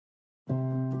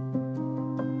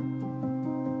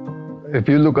If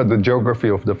you look at the geography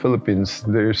of the Philippines,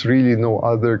 there's really no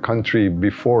other country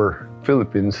before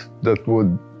Philippines that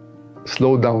would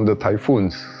slow down the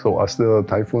typhoons. So as the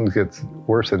typhoons get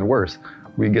worse and worse,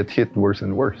 we get hit worse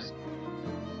and worse.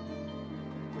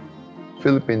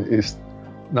 Philippines is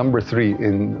number 3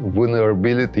 in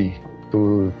vulnerability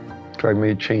to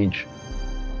climate change.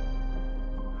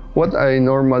 What I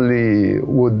normally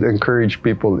would encourage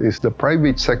people is the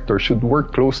private sector should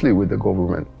work closely with the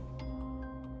government.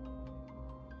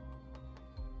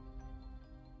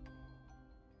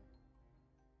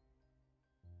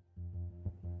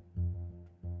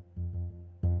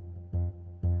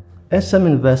 SM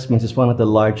Investments is one of the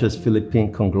largest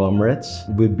Philippine conglomerates.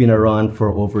 We've been around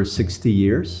for over 60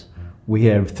 years. We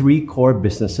have 3 core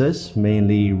businesses,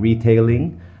 mainly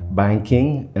retailing,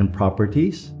 banking, and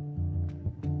properties.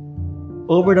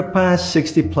 Over the past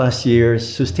 60+ years,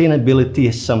 sustainability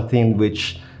is something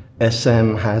which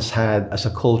SM has had as a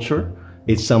culture.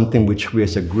 It's something which we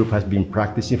as a group has been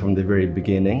practicing from the very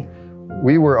beginning.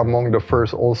 We were among the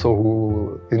first also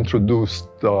who introduced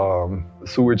the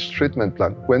sewage treatment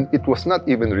plant when it was not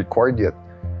even required yet.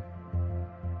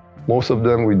 Most of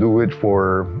them we do it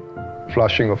for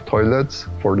flushing of toilets,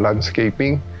 for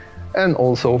landscaping, and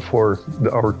also for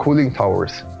our cooling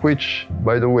towers, which,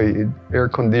 by the way,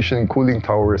 air-conditioned cooling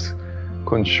towers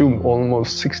consume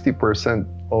almost 60%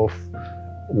 of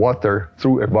water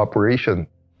through evaporation.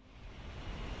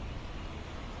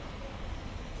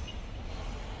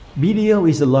 BDO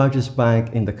is the largest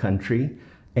bank in the country,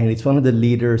 and it's one of the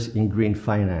leaders in green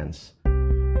finance.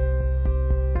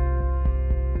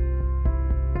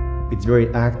 It's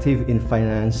very active in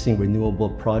financing renewable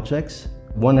projects.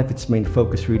 One of its main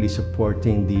focus really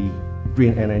supporting the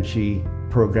green energy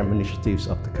program initiatives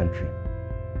of the country.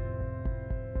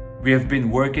 We have been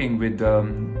working with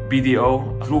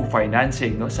BDO through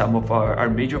financing some of our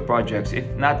major projects, if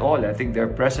not all. I think they're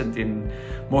present in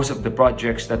most of the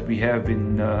projects that we have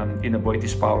in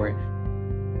Aboitiz Power.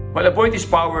 Well, Aboitiz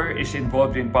Power is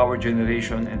involved in power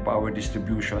generation and power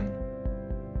distribution.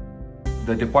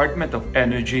 The Department of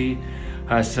Energy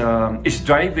is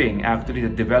driving actually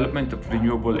the development of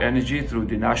renewable energy through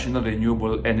the National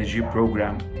Renewable Energy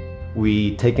Program.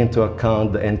 We take into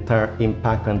account the entire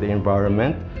impact on the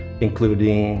environment,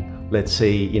 including, let's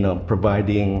say,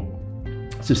 providing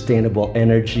sustainable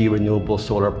energy, renewable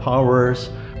solar powers,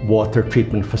 water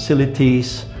treatment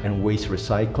facilities, and waste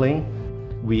recycling.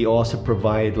 We also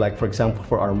provide, like for example,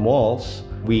 for our malls,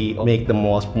 we make the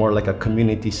malls more like a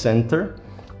community center,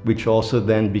 which also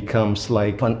then becomes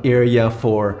like an area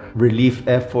for relief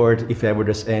effort if ever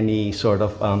there's any sort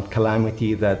of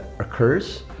calamity that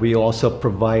occurs. We also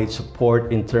provide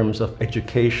support in terms of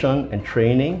education and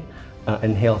training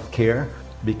and healthcare,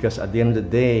 because at the end of the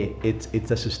day, it's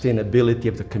the sustainability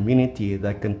of the community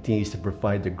that continues to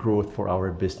provide the growth for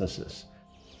our businesses.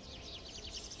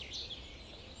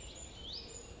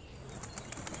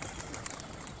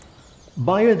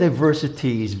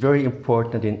 Biodiversity is very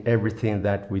important in everything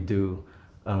that we do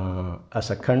as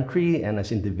a country and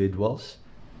as individuals.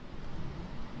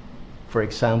 For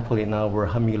example, in our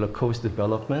Hamilo Coast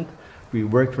development, we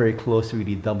work very closely with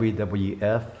the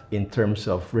WWF in terms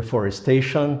of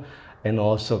reforestation and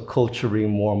also culturing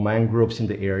more mangroves in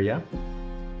the area.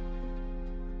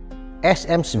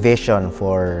 SM's vision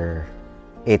for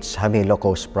its Hamilo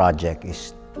Coast project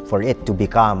is for it to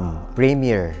become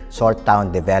premier salt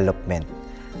town development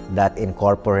that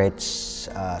incorporates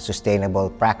sustainable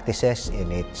practices in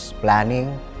its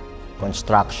planning,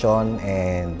 construction,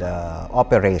 and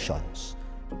operations.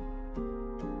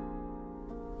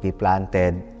 We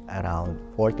planted around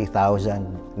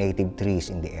 40,000 native trees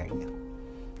in the area,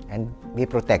 and we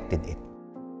protected it.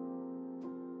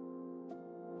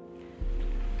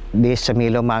 This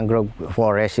Hamilo Mangrove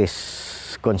Forest is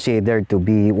considered to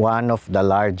be one of the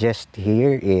largest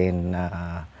here in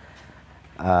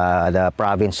the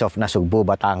province of Nasugbu,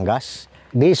 Batangas.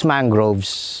 These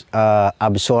mangroves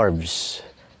absorbs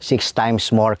 6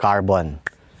 times more carbon,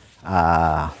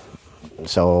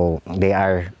 so they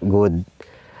are good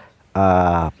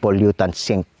pollutant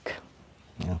sink.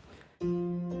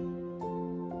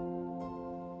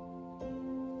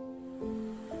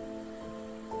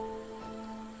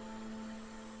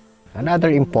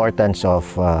 Another importance of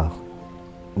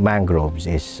mangroves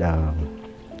is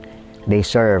they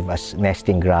serve as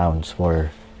nesting grounds for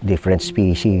different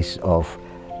species of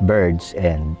birds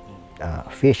and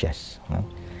fishes.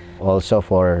 Also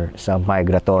for some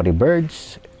migratory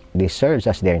birds, this serves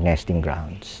as their nesting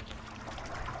grounds.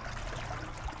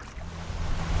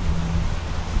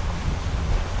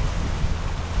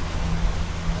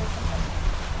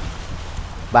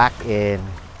 Back in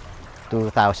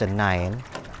 2009,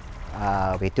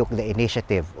 we took the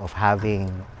initiative of having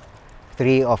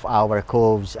 3 of our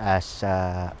coves as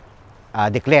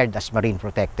declared as marine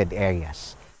protected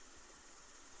areas.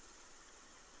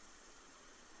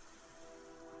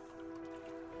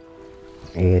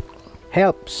 It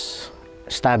helps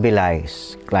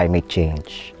stabilize climate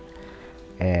change,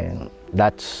 and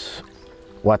that's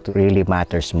what really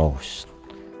matters most.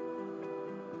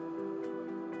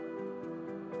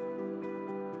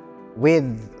 With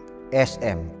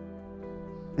SM,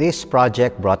 this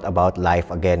project brought about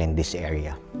life again in this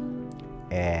area,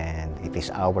 and it is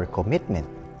our commitment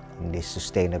in these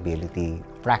sustainability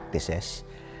practices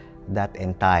that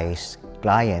entice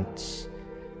clients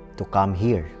to come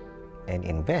here and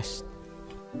invest,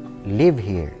 live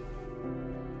here,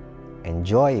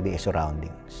 enjoy the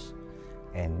surroundings,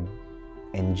 and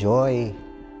enjoy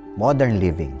modern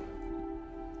living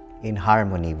in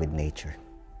harmony with nature.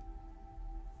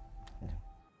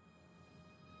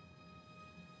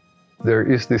 There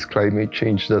is this climate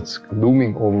change that's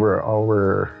looming over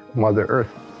our Mother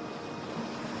Earth.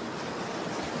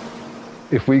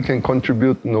 If we can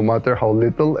contribute no matter how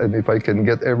little, and if I can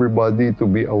get everybody to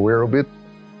be aware of it,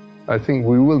 I think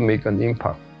we will make an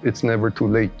impact. It's never too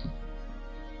late.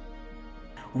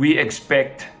 We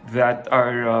expect that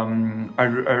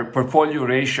our portfolio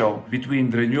ratio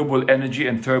between renewable energy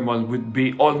and thermal would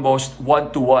be almost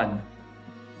 1-to-1.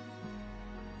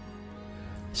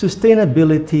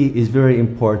 Sustainability is very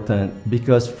important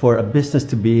because for a business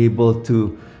to be able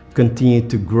to continue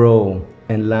to grow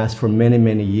and last for many,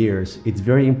 many years, it's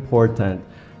very important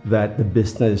that the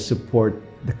business support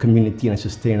the community in a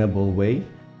sustainable way.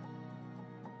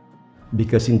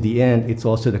 Because in the end, it's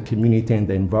also the community and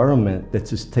the environment that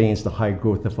sustains the high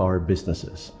growth of our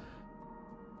businesses.